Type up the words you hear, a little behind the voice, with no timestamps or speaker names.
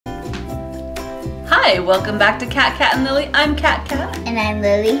Hi, welcome back to Cat and Lily. I'm Cat. And I'm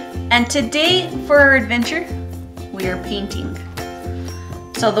Lily. And today for our adventure, we are painting.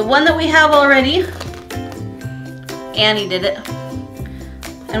 So the one that we have already, Annie did it.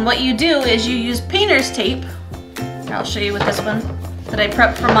 And what you do is you use painter's tape. Here, I'll show you with this one that I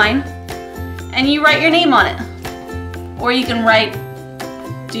prepped for mine. And you write your name on it. Or you can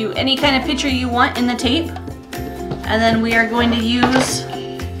do any kind of picture you want in the tape. And then we are going to use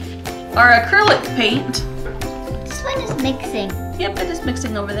our acrylic paint. This one is mixing. Yep, it is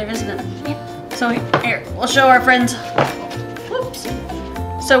mixing over there, isn't it? Yep. So here, we'll show our friends. Whoops.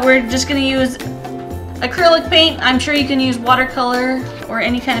 So we're just gonna use acrylic paint. I'm sure you can use watercolor or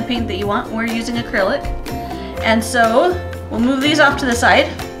any kind of paint that you want. We're using acrylic. And so we'll move these off to the side.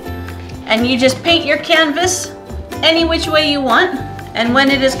 And you just paint your canvas any which way you want. And when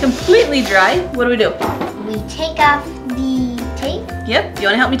it is completely dry, what do? We take off the tape. Yep, you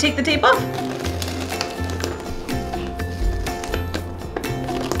wanna help me take the tape off?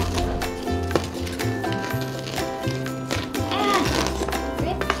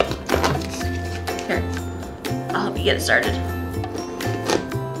 Here, I'll help you get it started.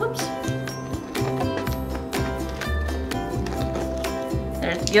 Whoops.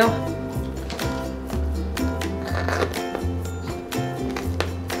 There you go.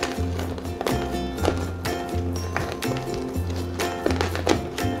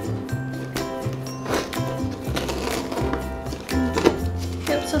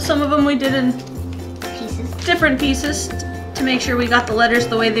 So some of them we did in different pieces to make sure we got the letters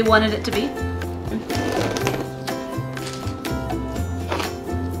the way they wanted it to be.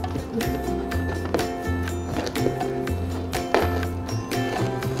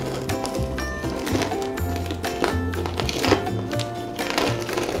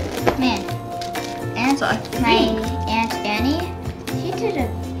 Man, my Aunt Annie, she did a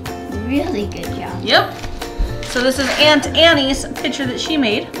really good job. Yep. So this is Aunt Annie's picture that she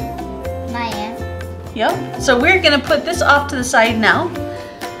made. My aunt. Yep. So we're gonna put this off to the side now,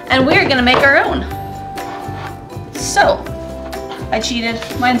 and we're gonna make our own. So, I cheated.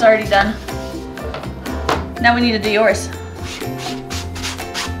 Mine's already done. Now we need to do yours.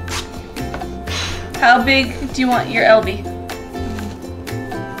 How big do you want your L be?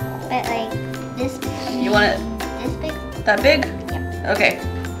 But like this. You want it this big? that big? Yep. Okay.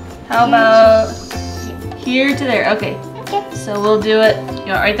 How about here to there? Okay. Okay. So we'll do it. You want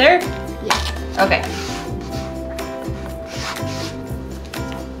it right there? Yeah. Okay.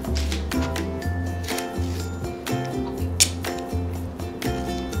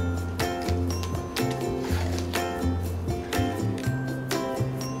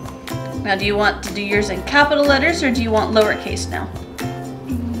 Now, do you want to do yours in capital letters or do you want lowercase now?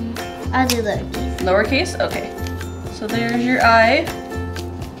 I'll do lowercase. Lowercase? Okay. So there's your I.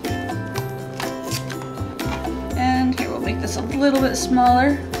 And here, we'll make this a little bit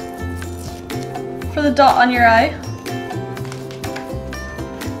smaller for the dot on your eye.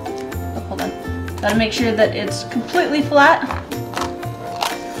 Oh, hold on. Gotta make sure that it's completely flat.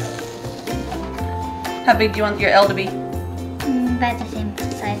 How big do you want your L to be? About the same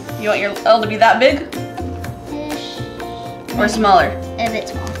size. You want your L to be that big? Ish. Or smaller? A bit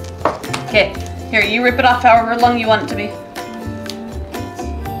small. Okay, here, you rip it off however long you want it to be.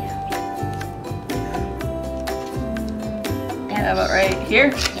 How about right here?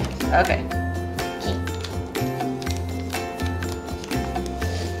 Yeah. Okay.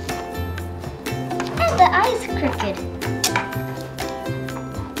 And the eye's crooked.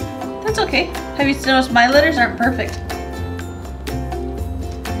 That's okay. Have you noticed my letters aren't perfect?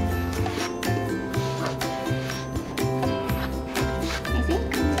 I think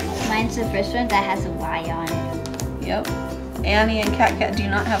mine's the first one that has a Y on it. Yep. Annie and Cat do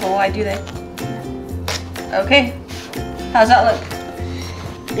not have a Y, do they? Okay. How's that look?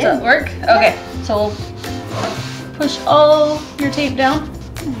 Good. Does that work? Okay. So we'll push all your tape down.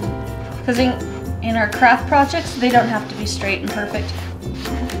 Because in our craft projects, they don't have to be straight and perfect.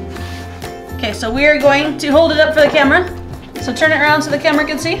 Okay, so we are going to hold it up for the camera. So turn it around so the camera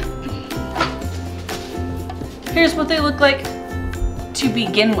can see. Here's what they look like to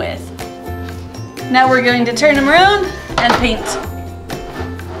begin with. Now we're going to turn them around and paint.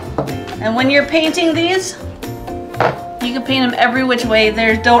 And when you're painting these, you can paint them every which way.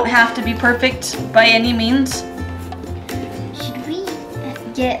 They don't have to be perfect by any means. Should we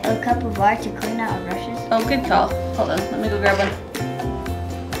get a cup of water to clean out our brushes? Oh, good call. Hold on, let me go grab one.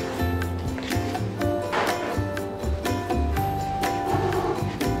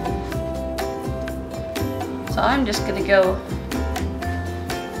 So I'm just gonna go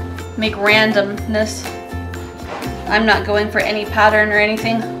make randomness. I'm not going for any pattern or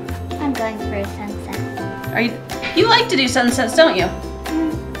anything. I'm going for a sunset. You like to do sunsets, don't you?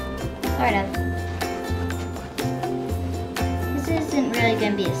 Sort of. This isn't really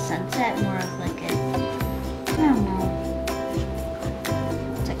gonna be a sunset, more of like a, I don't know.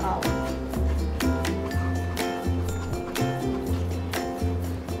 What's it called?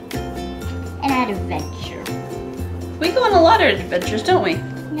 An adventure. We go on a lot of adventures, don't we?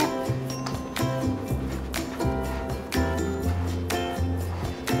 Yep.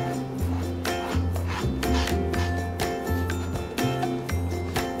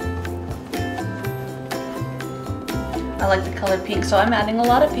 I like the color pink, so I'm adding a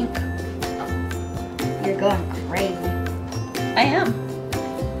lot of pink. You're going crazy. I am.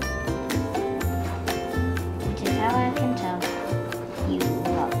 Which is how I can tell you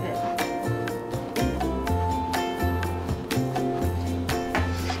love it.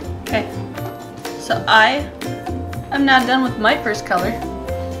 Okay, so I am now done with my first color,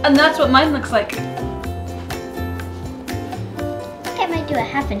 and that's what mine looks like. I think I might do a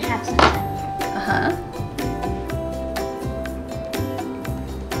half and half sunset. Uh-huh.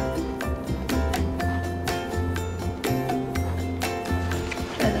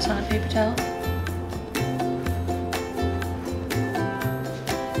 Try this on a paper towel.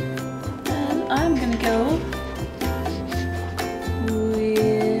 And I'm gonna go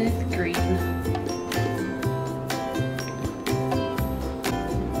with green.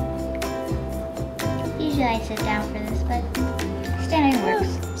 Usually I sit down for this, but standing works.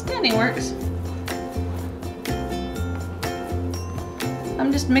 Standing works.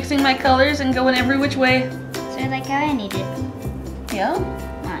 I'm just mixing my colors and going every which way. So like how Annie did. Yeah.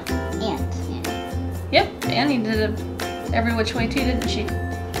 And Yep. Annie did it every which way too, didn't she?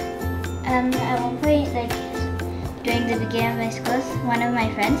 at one point, like during the beginning of my school, one of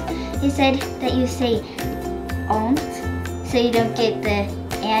my friends, he said that you say "aunt" so you don't get the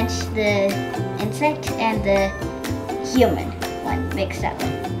ant, the insect, and the human one mixed up.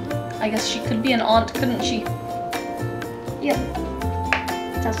 I guess she could be an aunt, couldn't she? Yep.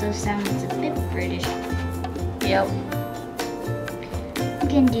 It also sounds a bit British. Yep. I'm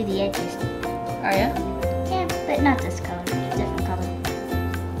gonna do the edges. Are ya? Yeah, but not this color, a different color.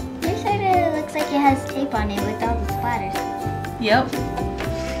 Yours sort of looks like it has tape on it with all the splatters. Yep.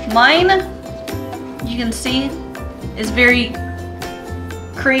 Mine, you can see, is very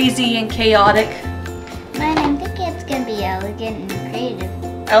crazy and chaotic. Mine, I'm thinking it's gonna be elegant and creative.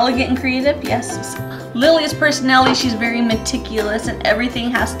 Elegant and creative, yes. Lily's personality, she's very meticulous and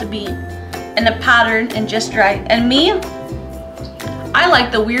everything has to be in a pattern and just right. And me, I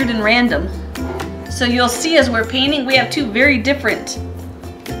like the weird and random. So you'll see as we're painting, we have two very different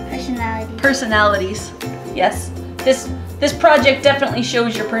personalities. Yes. This project definitely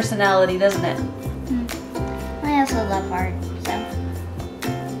shows your personality, doesn't it? I also love art, so.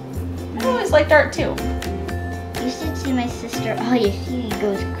 I always liked art too. You should see my sister. Oh yeah, she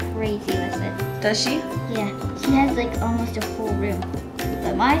goes crazy with it. Does she? Yeah, she has like almost a full room.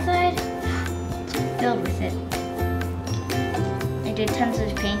 But my side, filled with it. I did tons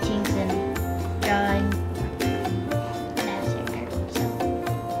of paintings and drawing. And I was here, so.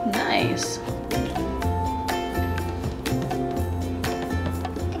 Nice.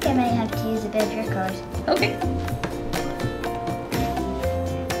 I think I might have to use a bit of your colors. Okay.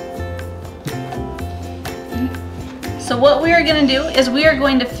 So what we are going to do is we are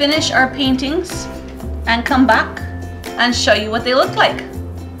going to finish our paintings and come back and show you what they look like.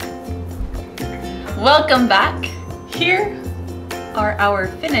 Welcome back. Here are our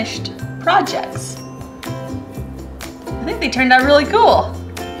finished projects. I think they turned out really cool.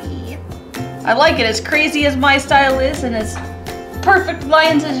 Yep. I like it as crazy as my style is and as perfect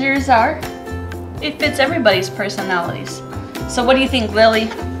lines as yours are. It fits everybody's personalities. So what do you think, Lily?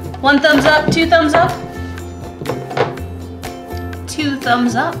 1 thumbs up, 2 thumbs up? 2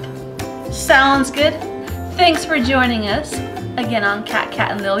 thumbs up. Sounds good. Thanks for joining us again on Cat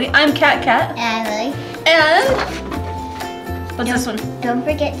and Lily. I'm Cat. And Lily. And what's this one? Don't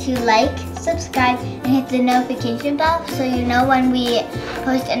forget to like, subscribe, and hit the notification bell so you know when we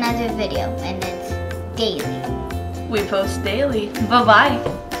post another video, and it's daily. We post daily. Bye-bye.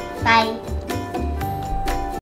 Bye.